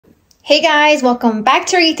Hey guys, welcome back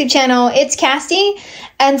to our YouTube channel. It's Cassie,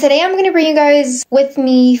 and today I'm going to bring you guys with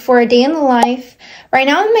me for a day in the life. Right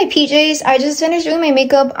now I'm in my PJs. I just finished doing my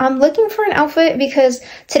makeup. I'm looking for an outfit because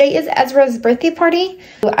today is Ezra's birthday party.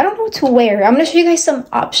 I don't know what to wear. I'm going to show you guys some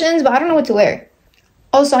options, but I don't know what to wear.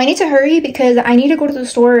 Also, I need to hurry because I need to go to the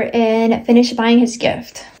store and finish buying his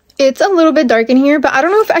gift. It's a little bit dark in here, but I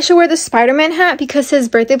don't know if I should wear the Spider-Man hat because his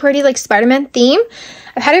birthday party like Spider-Man theme.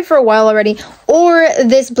 I've had it for a while already. Or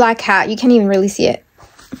this black hat. You can't even really see it.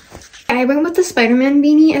 I went with the Spider-Man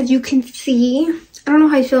beanie, as you can see. I don't know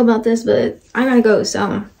how I feel about this, but I gotta go,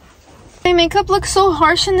 so. My makeup looks so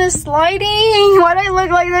harsh in this lighting. Why'd I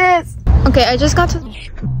look like this? Okay, I just got to...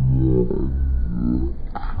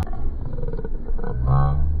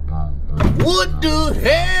 What the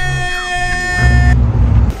hell?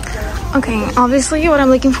 Okay, obviously what I'm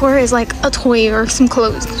looking for is like a toy or some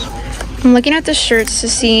clothes. I'm looking at the shirts to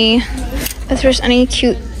see if there's any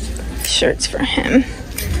cute shirts for him.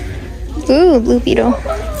 Ooh, Blue Beetle.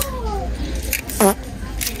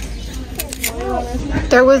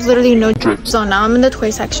 There was literally no drip, so now I'm in the toy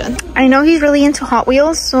section. I know he's really into Hot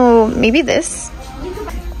Wheels, so maybe this.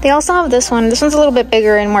 They also have this one. This one's a little bit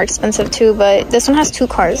bigger and more expensive too, but this one has 2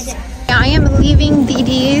 cars. Yeah, I am leaving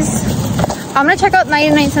DD's. I'm gonna check out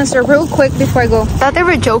 99-cent store real quick before I go. I thought they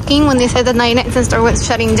were joking when they said the 99-cent store was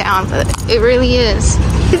shutting down, but it really is.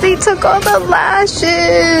 They took all the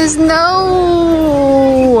lashes.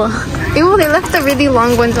 No. Ew, they left the really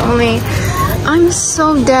long ones only. I'm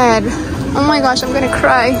so dead. Oh my gosh, I'm gonna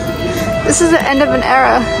cry. This is the end of an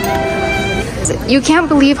era. You can't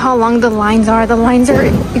believe how long the lines are. The lines are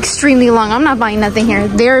extremely long. I'm not buying nothing here.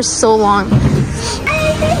 They're so long.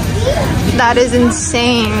 That is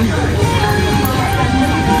insane.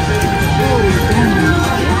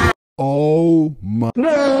 Oh my...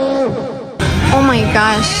 No! Oh my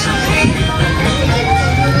gosh.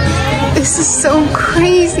 This is so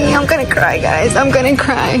crazy. I'm gonna cry, guys. I'm gonna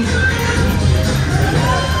cry.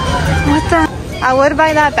 What the... I would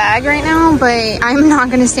buy that bag right now, but I'm not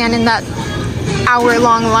gonna stand in that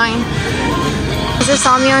hour-long line. This is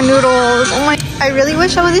Samyang noodles. Oh my... I really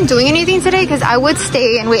wish I wasn't doing anything today because I would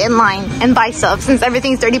stay and wait in line and buy stuff since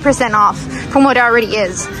everything's 30% off from what it already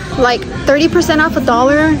is. Like 30% off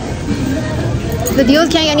 $1. The deals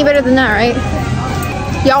can't get any better than that, right?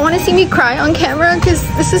 Y'all want to see me cry on camera? Because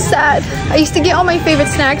this is sad. I used to get all my favorite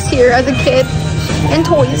snacks here as a kid and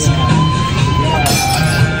toys.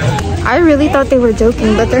 I really thought they were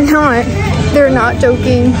joking, but they're not. They're not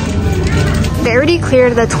joking. They already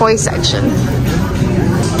cleared the toy section.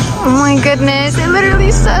 Oh my goodness, it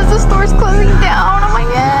literally says the store's closing down. Oh my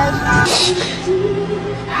gosh.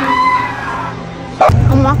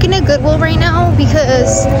 I'm walking to Goodwill right now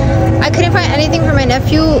because I couldn't find anything for my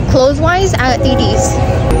nephew clothes-wise at DD's.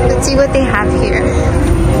 Let's see what they have here.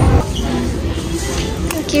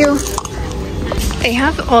 Thank you. They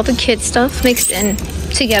have all the kid stuff mixed in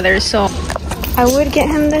together, so I would get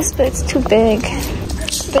him this, but it's too big.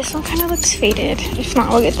 This one kind of looks faded. If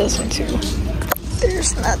not, I'll get this one too.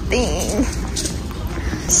 There's nothing.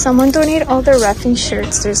 Someone donated all their wrapping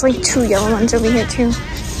shirts. There's like 2 yellow ones over here too.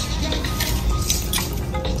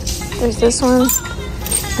 There's this one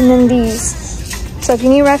and then these. So if you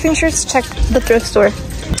need wrapping shirts, check the thrift store.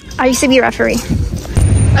 I used to be a referee.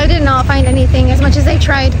 I did not find anything as much as I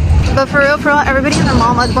tried. But for real, everybody and their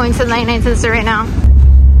mom is going to the 99-cent store right now.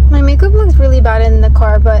 My makeup looks really bad in the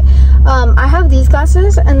car, but I have these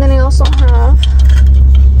glasses and then I also have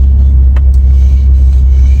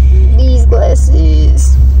these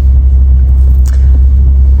glasses.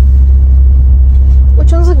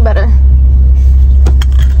 Which ones look better?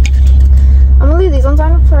 I'm gonna leave these ones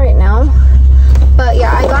on for right now. But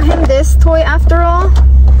yeah, I got him this toy after all.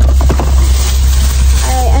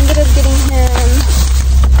 I ended up getting him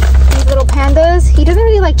these little pandas. He doesn't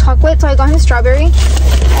really like chocolate, so I got him strawberry.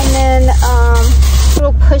 And then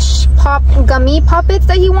little push pop gummy poppets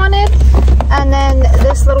that he wanted. And then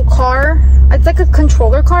this little car. It's like a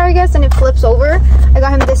controller car, I guess, and it flips over. I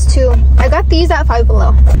got him this too. I got these at Five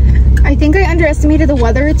Below. I think I underestimated the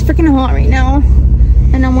weather. It's freaking hot right now.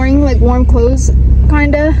 And I'm wearing like warm clothes,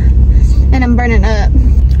 kinda. And I'm burning up.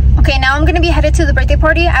 Okay, now I'm gonna be headed to the birthday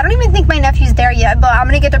party. I don't even think my nephew's there yet, but I'm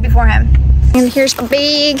gonna get there before him. And here's the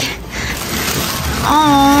bag.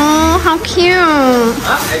 Oh, how cute.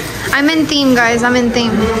 I'm in theme, guys. I'm in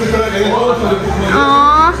theme.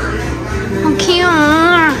 Oh, how cute.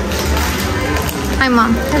 Hi,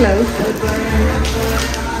 Mom. Hello.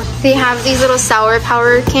 They have these little sour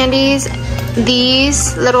power candies.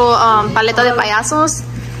 These little paleta de payasos.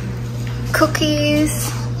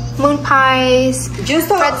 Cookies. Moon pies. Just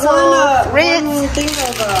pretzel. one thing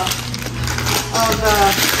of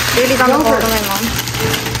Lily's on the phone with my mom.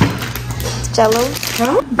 Jello.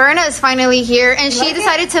 Huh? Berna is finally here, and she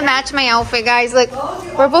decided to match my outfit, guys. Look,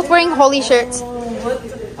 we're both wearing holy shirts.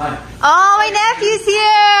 Oh, my nephew's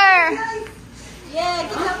here! Yeah,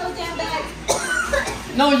 get out those damn bags.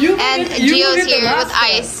 No, you. And Gio's here with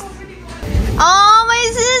ice. Oh,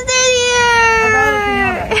 my sister's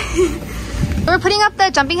here! We were putting up the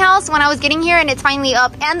jumping house when I was getting here, and it's finally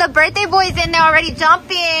up. And the birthday boy's in there already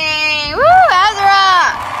jumping. Woo,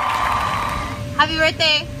 Ezra! Happy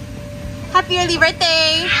birthday. Happy early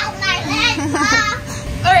birthday. Ow, my legs.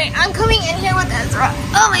 Alright, I'm coming in here with Ezra.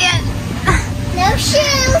 Oh my god. No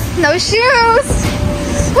shoes. No shoes.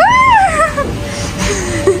 Woo!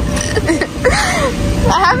 I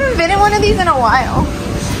haven't been in one of these in a while.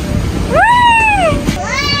 Woo!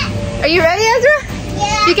 Are you ready, Ezra?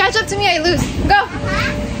 Yeah. If you catch up to me, I lose. Go.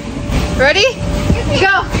 Ready?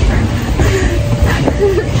 Go.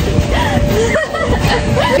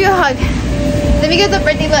 Give you a hug. Let me get the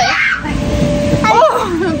birthday boy. Oh,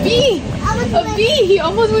 a bee. A bee. He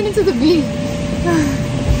almost went into the bee.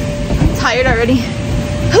 I'm tired already.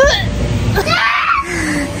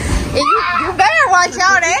 You better watch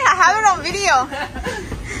out, eh? I have it on video.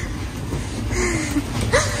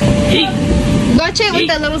 Watch it with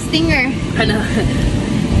that little stinger. I know.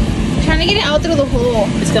 Trying to get it out through the hole.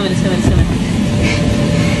 It's coming, it's coming, it's coming.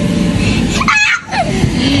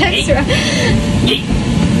 Extra.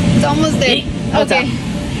 It's almost there. Okay.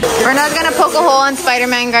 We're not gonna poke a hole in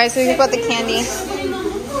Spider-Man, guys, so we got the candy.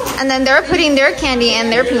 And then they're putting their candy in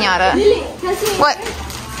their piñata. What?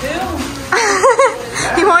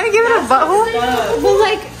 You want to give it a butthole? But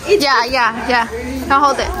like, it's Yeah. I'll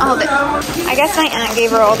hold it. I guess my aunt gave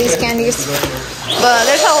her all these candies. But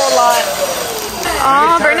there's a whole lot.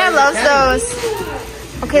 Oh, Bernard loves those.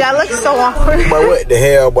 Okay, that looks so awkward. But what the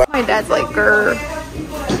hell, boy? My dad's like, grr.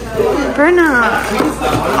 Bernard.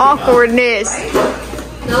 Awkwardness.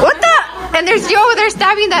 What the? And there's Joe over there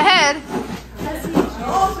stabbing the head.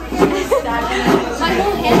 my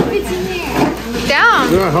whole head fits in there.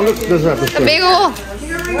 Down. Yeah, how much does that The big ol'.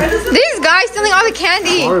 This guy's stealing all the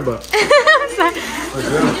candy. Sorry, but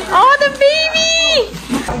Oh, the baby!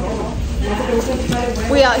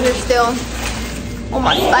 We out here still. Oh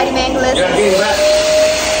my Spider-Man list. you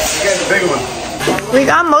got the big one. We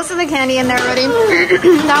got most of the candy in there already.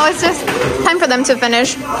 Now it's just time for them to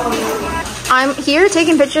finish. I'm here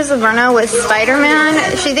taking pictures of Verna with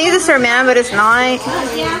Spider-Man. She thinks it's her man, but it's not.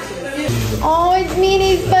 Oh, it's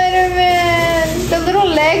mini Spider-Man. The little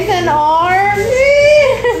legs and arms.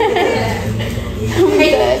 You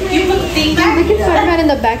put the thing back. Look at Spider-Man in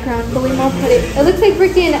the background, but we won't put it. It looks like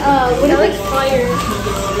freaking, what is it? Fire.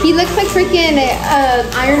 He looks like freaking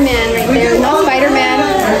Iron Man right there, not Spider-Man.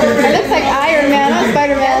 It looks like Iron Man, not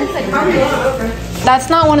Spider-Man. That's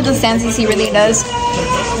not one of the stands he really does.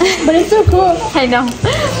 But it's so cool. I know.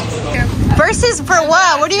 Versus for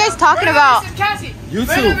what? What are you guys talking about? You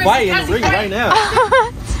two fight in the ring right now.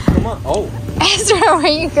 Come on. Oh. Ezra, where are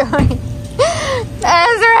you going?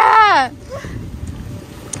 Ezra!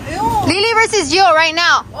 Lily versus Gio right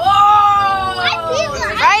now.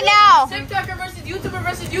 Right now. TikToker versus YouTuber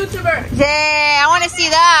versus YouTuber. Yeah, I want to see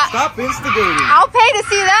that. Stop instigating. I'll pay to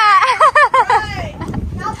see that.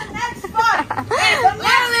 Now the next spot.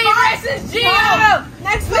 Lily versus Gio.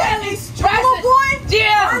 Next one is Struggle Boy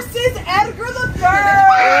versus Edgar the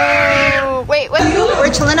Third. Oh, wait,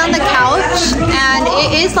 we're chilling on the couch, and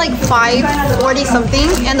it is like 5:40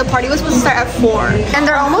 something, and the party was supposed to start at 4. And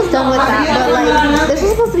they're almost done with that, but like, this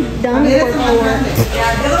was supposed to be done before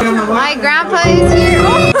 4. My grandpa is here.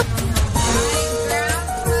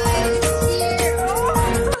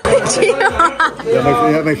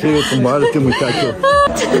 Ya me quiero tumbar este muchacho. No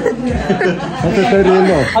te estoy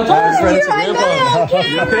riendo.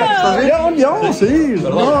 Yo, sí.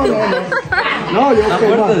 No, yo estoy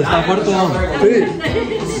mal. Está fuerte. Sí.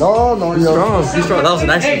 No, yo. That was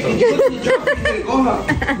nice.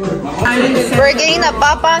 We're getting the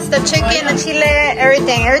papas, the chicken, the chile,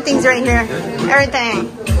 everything. Everything's right here. Everything.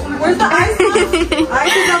 Where's the ice?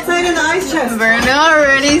 Ice is outside in the ice chest. Verna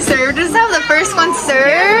already served. Just have the first one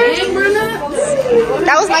served.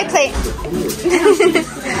 That was my plate.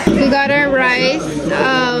 We got our rice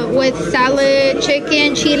with salad,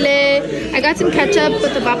 chicken, chile. I got some ketchup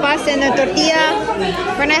with the papas and the tortilla.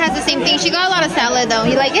 Verna has the same thing. She got a lot of salad though.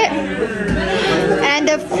 You like it? And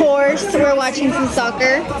of course, we're watching some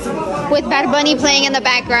soccer with Bad Bunny playing in the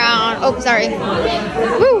background. Oh, sorry.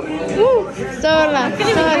 Woo, woo. Sola.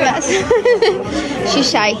 She's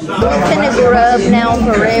shy. Tin is rubbed now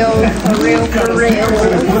for real. We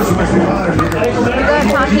got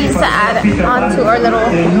Takis to add onto our little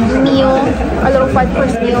meal, our little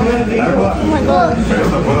 5-course meal. Oh my god.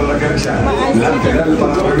 Ooh,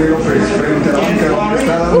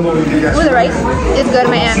 the rice is good.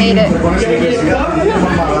 My aunt made it.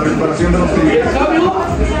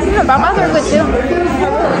 Papas are good too.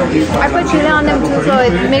 I put chile on them too, so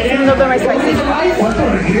it makes them a little bit more spicy.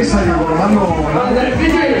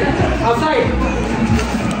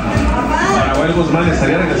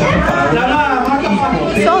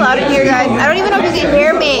 It's so loud in here, guys. I don't even know if you can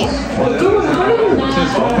hear me.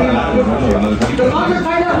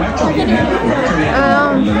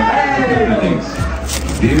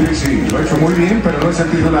 Sí, lo ha hecho muy bien, pero no he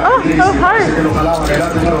sentido la crisis. Parece que lo jalaba en el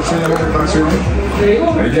arte, pero se llamó de presión.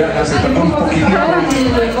 Ella se trató un poquitito.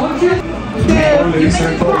 Le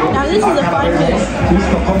dicen todo.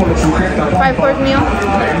 Justo como lo sujeta. My fourth meal.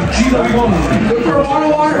 El chile limón.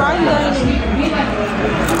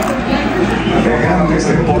 De grandes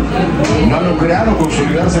deportes. No ha logrado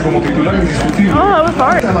consolidarse como titular indiscutible. Oh, that was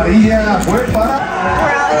hard. La amarilla fue para...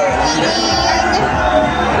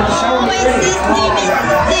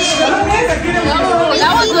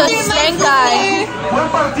 That was the stank guy. My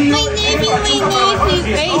nephew.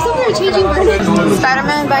 Hey, so we're changing versions.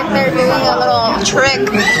 Spider-Man back there doing a little trick.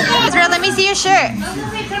 Ezra, let me see your shirt.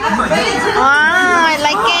 Wow, I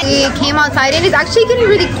like it. We came outside and it's actually getting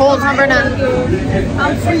really cold, huh, Berna?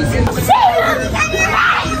 I'm freezing.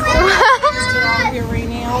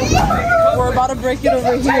 We're about to break it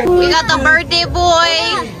over here. We got the birthday boy.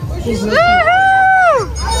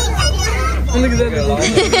 Look at that.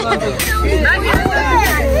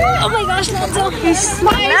 Oh my gosh, Lonzo. He's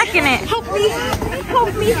smacking it. Help me.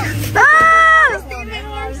 Help me. Ah!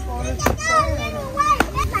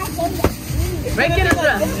 Break it,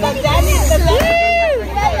 Ezra.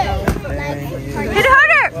 Hit it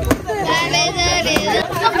harder.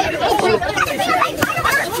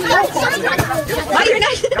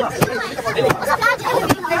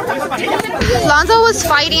 Lonzo was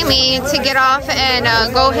fighting me to get off and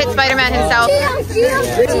go hit Spider-Man himself.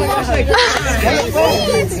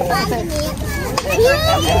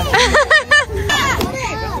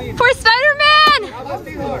 Poor Spider-Man!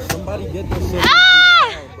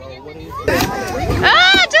 Ah!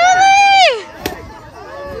 Ah, Julie!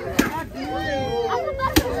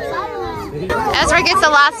 Ezra gets the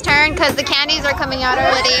last turn because the candies are coming out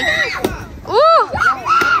already. Ooh!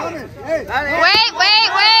 Wait!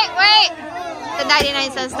 The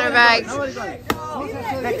 99-cent store bags.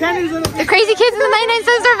 The crazy kids in the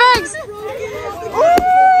 99-cent store bags. Ooh!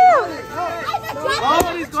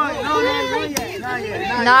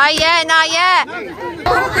 Not yet.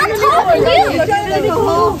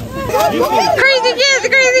 Crazy kids.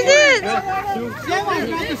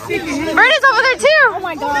 Bernie's over there too. Oh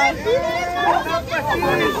my god.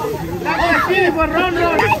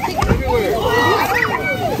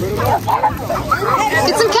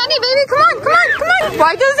 Get some candy, baby. Come on.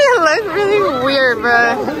 Why does he look really weird, bro?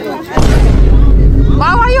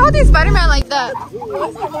 Wow, why are you holding Spider-Man like that?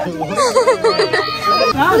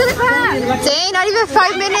 Dang, not even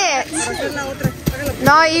 5 minutes.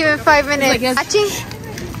 Not even 5 minutes.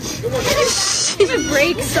 It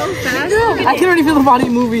breaks so fast. I can already feel the body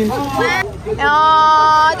moving.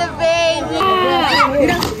 Oh, the baby.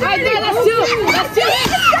 That's two.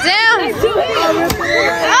 Damn.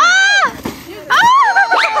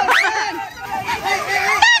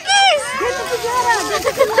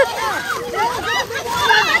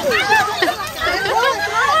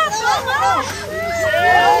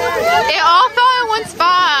 They all fell in one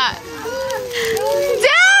spot.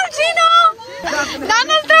 Damn, Chino!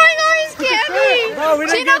 Nana's throwing all his candy.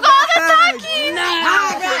 Chino, go all the talkies.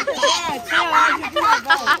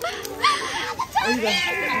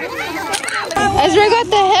 Ezra got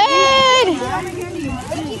the head.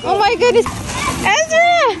 Oh my goodness.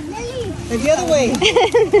 Ezra! The other way.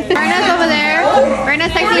 Brenna's over there.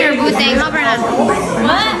 Brenna's texting her boo thing, huh, Brenna?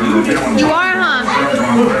 What? You are, huh?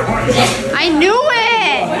 I knew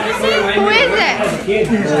it! Who is it?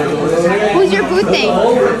 Who's your boo thing?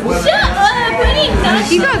 Shut up!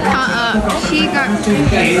 She got caught up.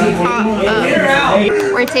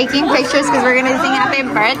 We're taking pictures because we're gonna sing happy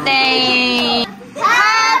birthday.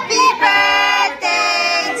 Happy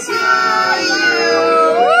birthday to you!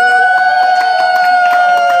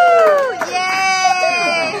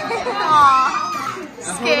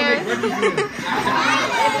 Scared. Make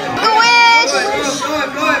a wish!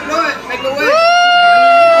 Blow it. Make a wish.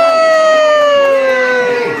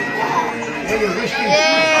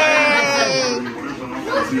 Yay!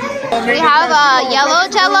 We have yellow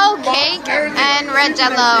jello, cake, and red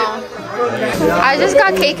jello. I just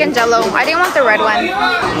got cake and jello. I didn't want the red one.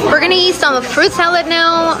 We're gonna eat some fruit salad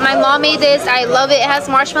now. My mom made this. I love it. It has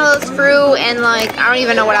marshmallows, fruit, and like, I don't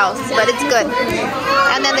even know what else, but it's good.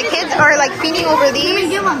 And then the kids or like cleaning over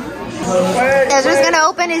these. Ezra's gonna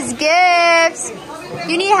open his gifts.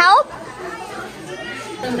 You need help?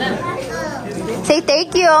 Say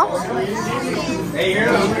thank you.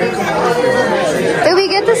 Did we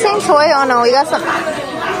get the same toy? Oh no, we got some.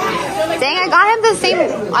 Dang, I got him the same.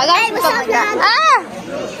 I got him something like that.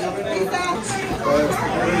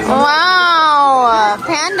 Wow,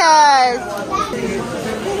 pandas.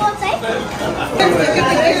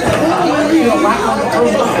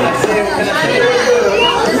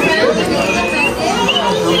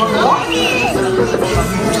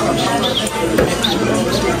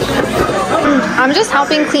 I'm just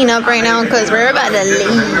helping clean up right now because we're about to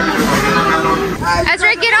leave.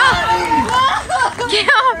 Ezra, get off! Get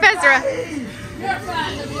off, Ezra!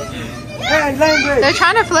 They're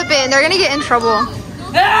trying to flip it and they're gonna get in trouble.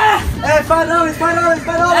 Hey, $5, $5, $5.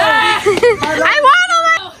 I want them!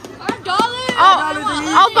 Oh,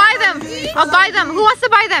 I'll buy them. I'll buy them. Who wants to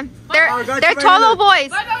buy them? They're Tolo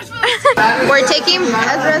boys. We're taking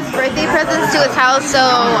Ezra's birthday presents to his house, so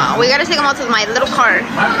we gotta take them out to my little car.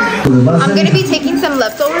 I'm gonna be taking some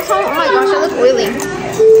leftovers home. Oh my gosh, I look really.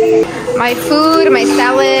 My food, my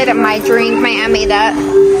salad, my drink. My aunt made that.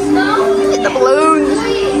 The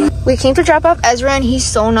balloons. We came to drop off Ezra and he's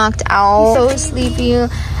so knocked out. So sleepy.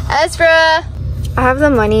 Ezra! I have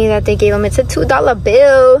the money that they gave him. It's a $2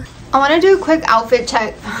 bill. I want to do a quick outfit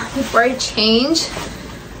check before I change.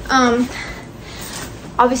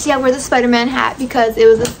 Obviously I wear the Spider-Man hat because it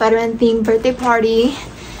was a Spider-Man themed birthday party.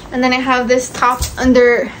 And then I have this top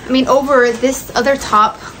over this other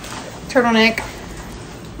top turtleneck.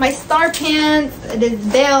 My star pants, this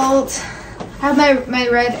belt. I have my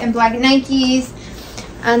red and black Nikes.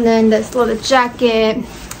 And then this little jacket.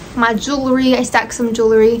 My jewelry, I stacked some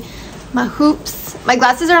jewelry. My hoops. My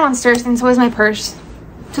glasses are downstairs and so is my purse.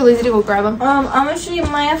 Too lazy to go grab them. I'm gonna show you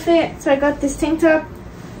my outfit. So I got this tank top,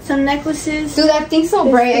 some necklaces. Dude, that thing's so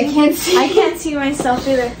bright. I can't see myself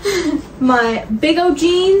either. My big old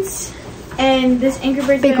jeans and this Angry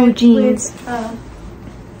Birds big old jeans.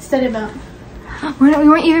 Studded belt. We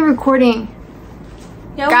weren't even recording.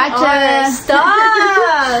 Yeah, gotcha.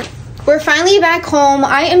 Stop. We're finally back home.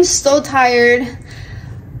 I am so tired.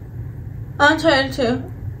 I'm tired too.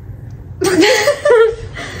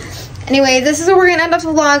 Anyway, this is where we're gonna end off the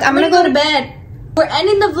vlog. I'm gonna go to bed. We're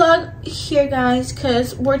ending the vlog here, guys,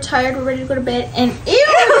 because we're tired. We're ready to go to bed. And ew,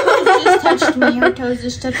 her toes just touched me. Her toes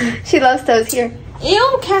just touched me. She loves toes. Here.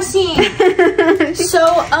 Ew, Cassie.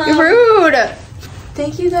 So rude.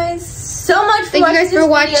 Thank you guys so much. Thank you guys for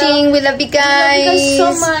watching. We love you guys. We love you guys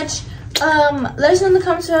so much. Let us know in the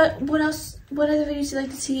comments what other videos you'd like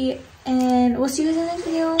to see, and we'll see you guys in the next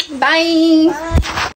video. Bye. Bye.